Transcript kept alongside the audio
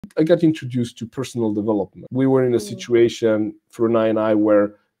I got introduced to personal development. We were in a situation, Florin and I,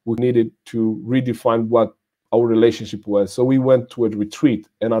 where we needed to redefine what our relationship was. So we went to a retreat.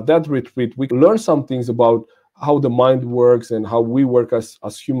 And at that retreat, we learned some things about how the mind works and how we work as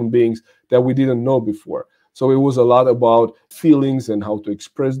human beings that we didn't know before. So it was a lot about feelings and how to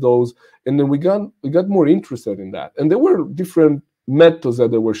express those. And then we got more interested in that. And there were different methods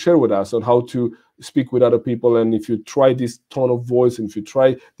that they were shared with us on how to speak with other people. And if you try this tone of voice, and if you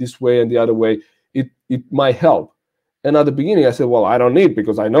try this way and the other way, it might help. And at the beginning, I said, well, I don't need,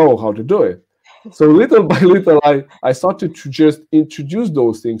 because I know how to do it. So little by little, I started to just introduce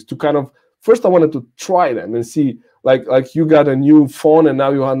those things to kind of, first I wanted to try them and see, like you got a new phone and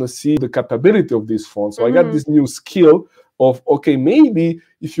now you want to see the capability of this phone. So I got this new skill of, okay, maybe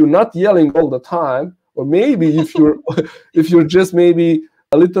if you're not yelling all the time, or maybe if you're just maybe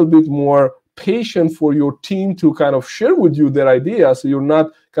a little bit more patient for your team to kind of share with you their ideas, so you're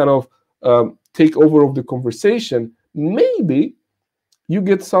not kind of take over of the conversation, maybe you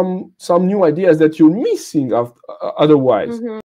get some new ideas that you're missing otherwise.